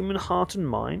world, the human heart and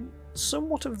mind,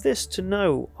 somewhat of this to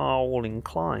know are all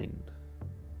inclined.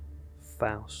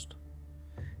 Faust.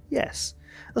 Yes,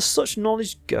 as such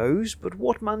knowledge goes, but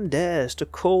what man dares to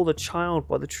call the child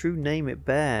by the true name it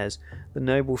bears, the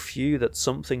noble few that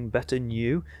something better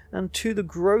knew, and to the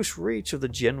gross reach of the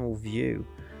general view,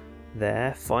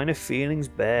 there finer feelings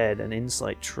bared and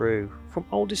insight true, from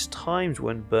oldest times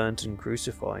when burnt and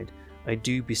crucified. I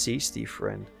do beseech thee,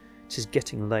 friend, 'tis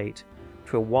getting late,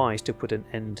 'twere wise to put an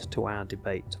end to our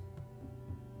debate.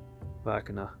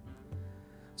 Wagner.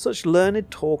 Such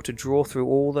learned talk to draw through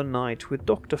all the night, with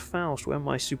Dr. Faust were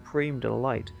my supreme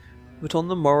delight. But on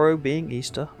the morrow being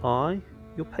Easter, I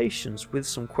your patience with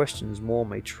some questions more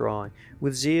may try.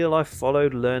 With zeal I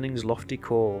followed learning's lofty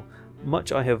call.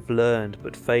 Much I have learned,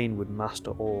 but fain would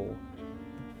master all.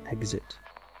 Exit.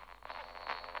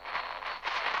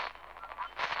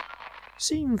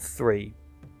 Scene 3.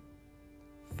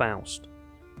 Faust.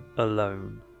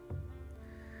 Alone.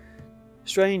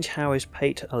 Strange how his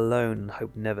pate alone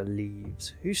hope never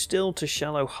leaves, who still to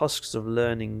shallow husks of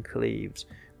learning cleaves,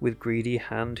 with greedy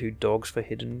hand who dogs for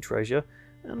hidden treasure,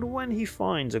 and when he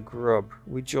finds a grub,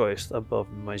 rejoiced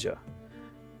above measure.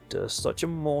 Does such a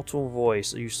mortal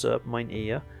voice usurp mine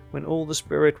ear, when all the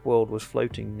spirit world was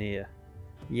floating near?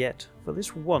 Yet, for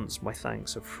this once my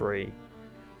thanks are free.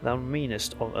 Thou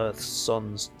meanest of earth's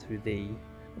sons to thee.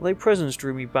 Thy presence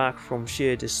drew me back from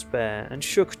sheer despair, and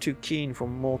shook too keen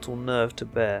from mortal nerve to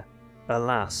bear.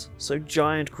 Alas, so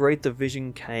giant great the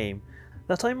vision came,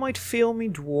 that I might feel me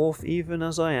dwarf even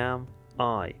as I am.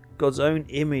 I, God's own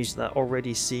image that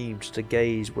already seemed to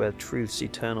gaze where truth's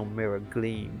eternal mirror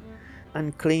gleamed,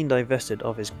 and clean divested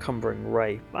of his cumbering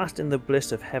ray, basked in the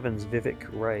bliss of heaven's vivic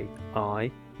ray.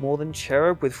 I, more than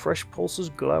cherub with fresh pulses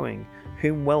glowing,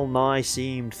 whom well nigh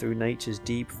seemed through nature's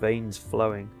deep veins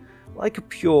flowing, like a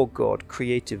pure God,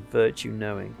 creative virtue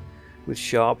knowing. With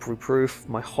sharp reproof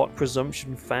my hot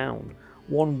presumption found.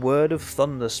 One word of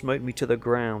thunder smote me to the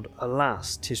ground.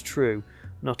 Alas, 'tis true,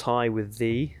 not I with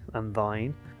thee and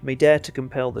thine may dare to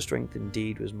compel the strength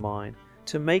indeed was mine,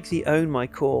 to make thee own my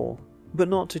call, but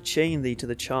not to chain thee to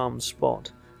the charmed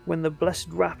spot. When the blessed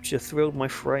rapture thrilled my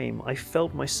frame, I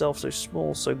felt myself so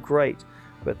small, so great,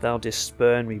 but thou didst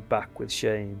spurn me back with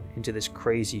shame into this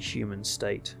crazy human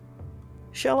state.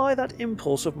 Shall I that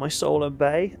impulse of my soul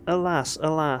obey? Alas,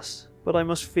 alas, but I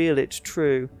must feel it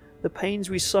true. The pains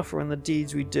we suffer and the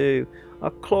deeds we do are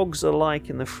clogs alike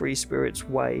in the free spirit's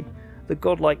way. The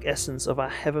godlike essence of our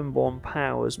heaven-born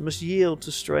powers must yield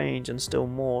to strange and still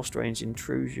more strange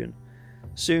intrusion.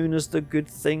 Soon as the good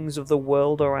things of the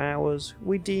world are ours,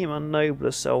 we deem our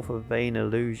nobler self a vain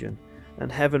illusion,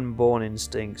 and heaven-born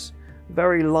instincts,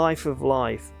 very life of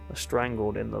life, are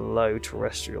strangled in the low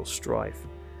terrestrial strife.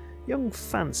 Young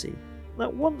fancy,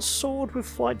 that once soared with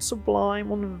flight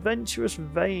sublime on venturous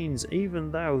veins,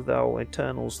 even thou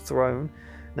eternal's throne,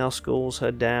 now schools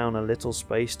her down a little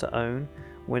space to own,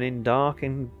 when in dark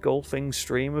engulfing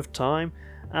stream of time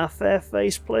our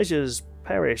fair-faced pleasures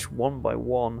perish one by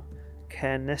one.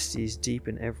 Care nesties deep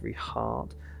in every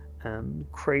heart,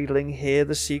 and, cradling here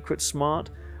the secret smart,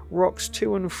 rocks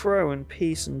to and fro, and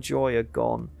peace and joy are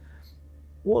gone.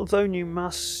 What though new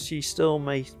masks she still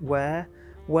may wear,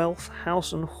 wealth,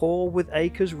 house and hall, with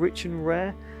acres rich and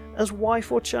rare? As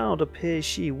wife or child appears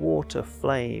she, water,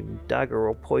 flame, dagger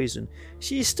or poison,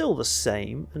 she is still the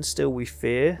same, and still we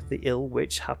fear the ill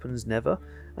which happens never,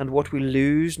 and what we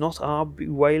lose not our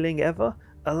bewailing ever.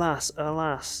 Alas,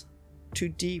 alas, too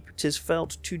deep, 'tis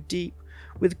felt too deep,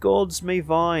 with gods may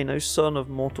vie, no son of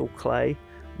mortal clay.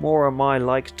 More am I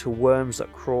like to worms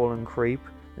that crawl and creep,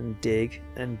 and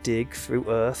dig through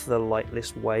earth the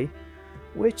lightless way,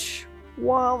 which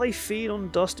while they feed on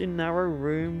dust in narrow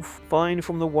room, find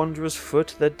from the wanderer's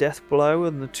foot their death blow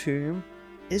and the tomb.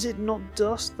 Is it not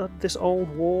dust that this old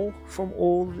wall from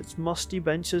all its musty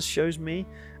benches shows me,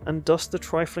 and dust the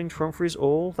trifling trumperies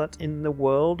all that in the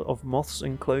world of moths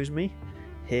enclose me?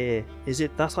 Here is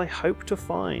it that I hope to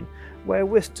find,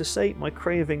 wherewith to sate my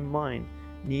craving mind.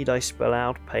 Need I spell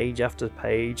out page after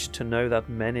page to know that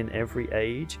men in every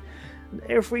age and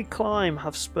every clime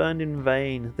have spurned in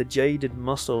vain the jaded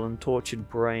muscle and tortured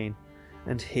brain,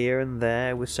 and here and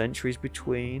there with centuries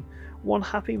between one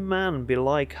happy man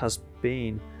belike has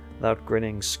been. Thou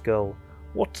grinning skull,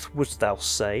 what wouldst thou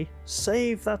say,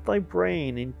 save that thy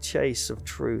brain in chase of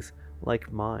truth,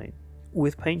 like mine,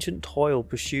 with patient toil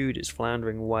pursued its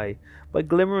floundering way, by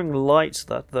glimmering lights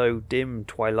that though dim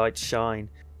twilight shine?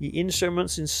 Ye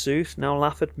instruments in sooth now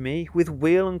laugh at me, with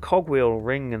wheel and cogwheel,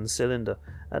 ring and cylinder,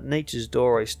 at nature's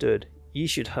door I stood, ye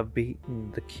should have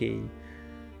beaten the key.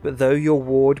 But though your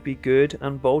ward be good,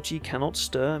 and bolt ye cannot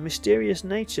stir, mysterious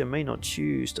nature may not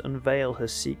choose to unveil her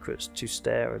secrets to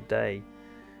stare a day.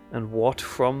 And what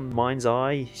from mind's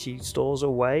eye she stores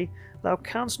away, thou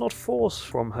canst not force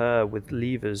from her with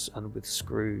levers and with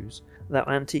screws. Thou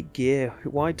antique gear,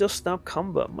 why dost thou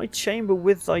cumber my chamber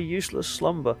with thy useless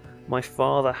slumber? My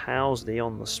father housed thee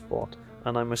on the spot,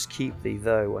 and I must keep thee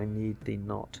though I need thee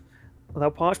not. Thou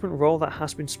parchment roll that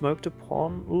hast been smoked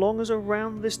upon, long as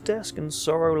around this desk and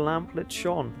sorrow lamplit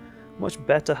shone. Much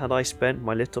better had I spent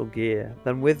my little gear,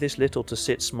 than with this little to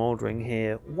sit smouldering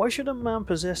here. Why should a man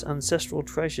possess ancestral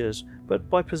treasures, but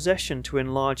by possession to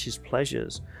enlarge his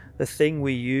pleasures? The thing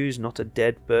we use not a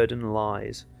dead burden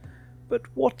lies. But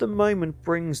what the moment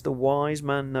brings the wise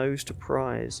man knows to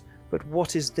prize. But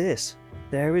what is this?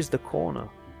 There is the corner.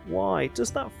 Why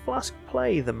does that flask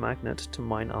play the magnet to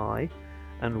mine eye?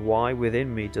 And why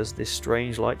within me does this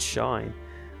strange light shine,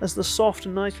 as the soft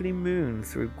nightly moon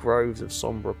through groves of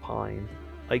sombre pine?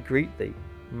 I greet thee,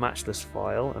 matchless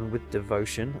phial, and with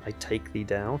devotion I take thee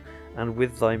down, and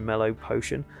with thy mellow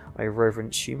potion I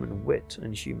reverence human wit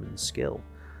and human skill.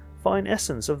 Fine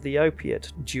essence of the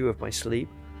opiate, dew of my sleep,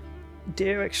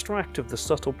 dear extract of the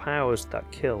subtle powers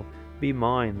that kill, be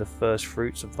mine the first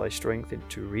fruits of thy strength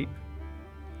to reap.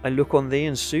 I look on thee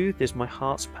and soothed is my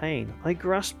heart's pain, I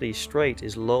grasp thee straight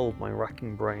is lulled my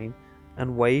racking brain,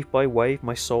 and wave by wave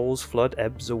my soul's flood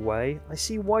ebbs away. I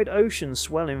see wide oceans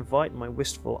swell invite my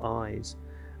wistful eyes,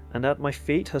 and at my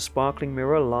feet her sparkling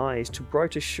mirror lies, to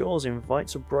brighter shores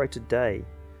invites a brighter day.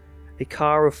 A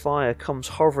car of fire comes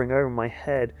hovering over my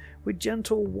head, with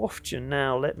gentle wafture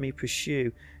now let me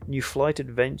pursue new flight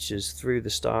adventures through the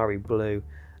starry blue,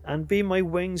 and be my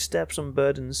winged steps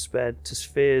unburdened sped to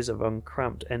spheres of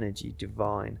uncramped energy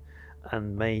divine,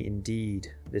 and may indeed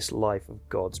this life of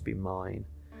God's be mine.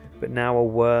 But now a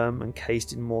worm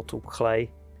encased in mortal clay,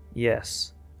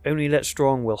 yes, only let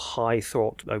strong will high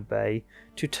thought obey,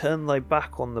 to turn thy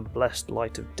back on the blessed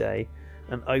light of day,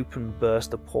 and open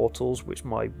burst the portals which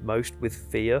my most with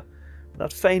fear,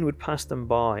 that fain would pass them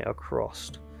by, are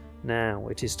crossed. Now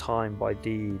it is time by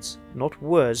deeds, not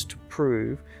words, to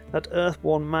prove that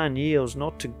earth-born man yields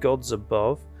not to gods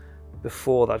above,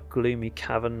 before that gloomy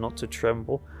cavern not to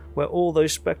tremble, where all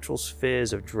those spectral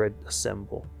spheres of dread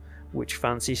assemble, which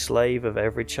fancy slave of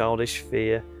every childish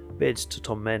fear bids to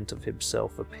torment of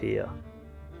himself appear.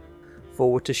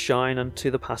 Forward to shine unto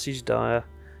the passage dire,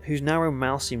 whose narrow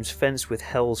mouth seems fenced with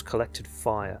hell's collected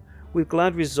fire, with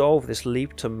glad resolve this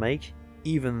leap to make,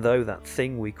 even though that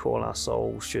thing we call our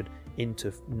soul should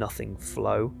into nothing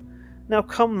flow. Now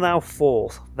come thou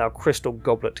forth, thou crystal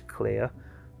goblet clear,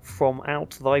 from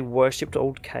out thy worshipped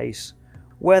old case,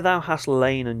 where thou hast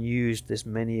lain unused this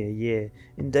many a year.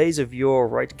 In days of yore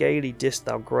right gaily didst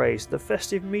thou grace the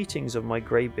festive meetings of my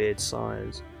greybeard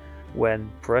sires,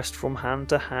 when, pressed from hand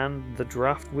to hand, the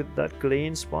draught with that glee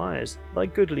inspires thy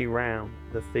goodly round,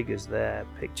 the figures there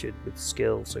pictured with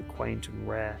skill so quaint and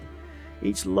rare,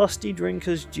 each lusty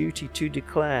drinker's duty to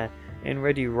declare in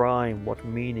ready rhyme what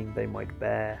meaning they might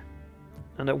bear.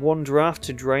 And at one draught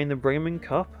to drain the brimming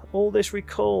cup, all this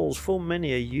recalls full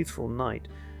many a youthful night.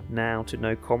 Now to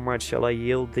no comrade shall I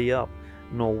yield thee up,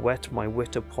 nor wet my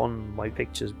wit upon my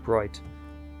pictures bright.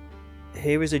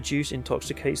 Here is a juice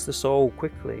intoxicates the soul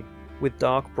quickly, with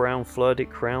dark brown flood it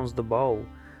crowns the bowl.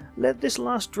 Let this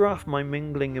last draught my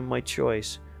mingling and my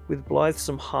choice, with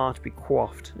blithesome heart be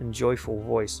quaffed, and joyful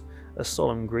voice, a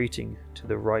solemn greeting to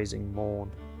the rising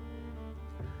morn.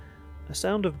 A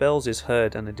sound of bells is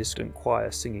heard, and a distant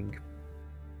choir singing.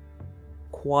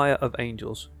 Choir of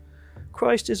angels.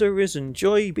 Christ is arisen,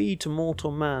 joy be to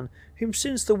mortal man, whom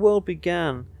since the world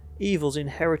began, evils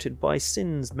inherited by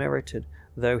sins merited,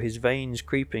 though his veins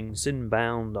creeping, sin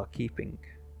bound are keeping.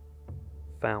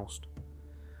 Faust.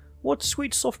 What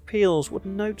sweet soft peals, what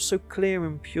notes so clear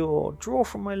and pure, draw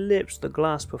from my lips the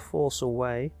glass perforce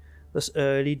away? Thus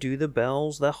early do the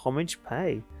bells their homage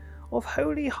pay, of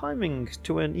holy hymning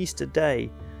to an Easter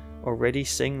day. Already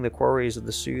sing the quarries of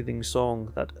the soothing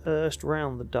song, that erst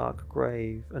round the dark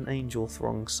grave an angel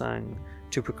throng sang,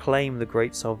 to proclaim the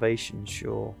great salvation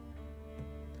sure.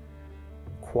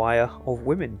 Choir of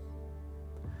women.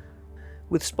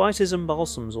 With spices and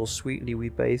balsams or sweetly we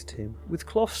bathed him, with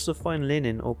cloths of fine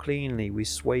linen or cleanly we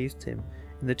swathed him.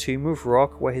 In the tomb of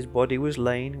rock where his body was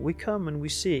lain, we come and we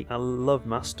seek our love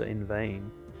master in vain.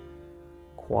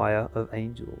 Choir of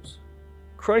angels.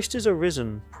 Christ is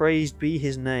arisen, praised be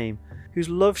his name, whose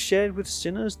love shared with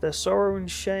sinners their sorrow and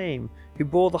shame, who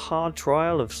bore the hard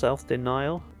trial of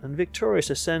self-denial, and victorious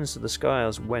ascends to the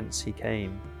skies whence he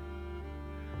came.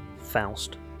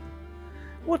 Faust.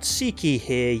 What seek ye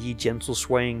here, ye gentle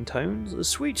swaying tones? The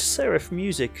sweet seraph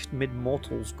music mid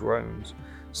mortals' groans.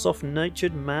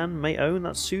 Soft-natured man may own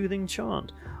that soothing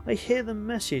chant. I hear the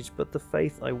message, but the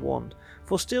faith I want.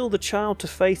 For still the child to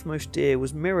faith most dear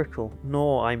was miracle,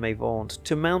 nor I may vaunt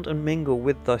to mount and mingle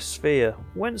with thy sphere,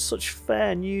 whence such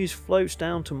fair news floats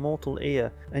down to mortal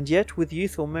ear, and yet with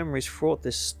youthful memories fraught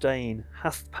this stain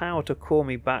hath power to call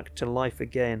me back to life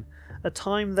again. A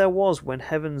time there was when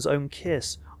heaven's own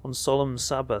kiss on solemn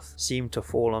Sabbath seemed to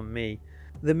fall on me.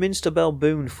 The minster bell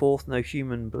boomed forth no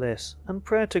human bliss, and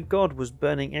prayer to God was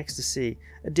burning ecstasy.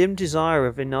 A dim desire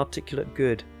of inarticulate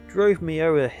good drove me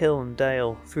o'er hill and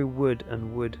dale, through wood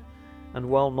and wood, and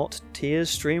while not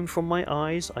tears streamed from my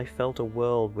eyes, I felt a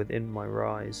world within my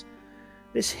rise.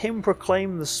 This hymn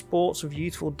proclaimed the sports of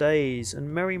youthful days,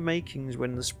 and merry makings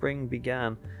when the spring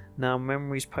began. Now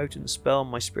memory's potent spell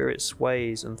my spirit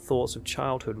sways, and thoughts of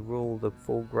childhood rule the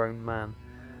full-grown man.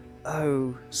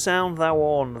 Oh, sound thou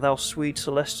on, thou sweet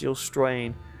celestial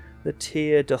strain, the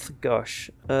tear doth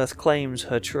gush, earth claims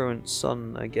her truant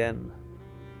son again.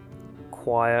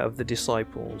 Choir of the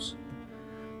disciples.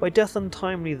 By death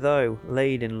untimely though,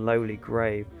 laid in lowly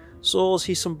grave, soars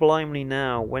he sublimely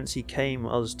now, whence he came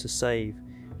us to save.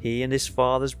 He and his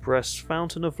Father's breast,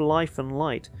 fountain of life and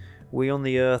light, we on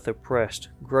the earth oppressed,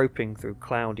 groping through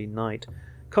cloudy night.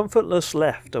 Comfortless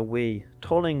left are we,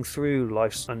 tolling through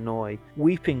life's annoy,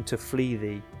 weeping to flee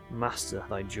thee, Master,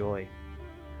 thy joy.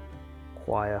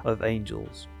 Choir of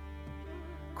angels.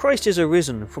 Christ is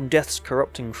arisen from death's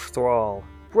corrupting thrall.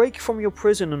 Break from your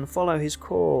prison and follow his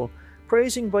call,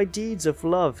 praising by deeds of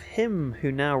love him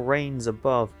who now reigns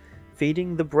above,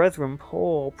 feeding the brethren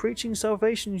poor, preaching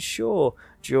salvation sure,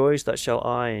 joys that shall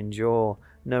I endure,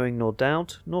 knowing nor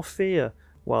doubt nor fear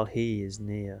while he is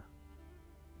near.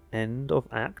 End of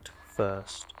Act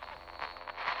 1st.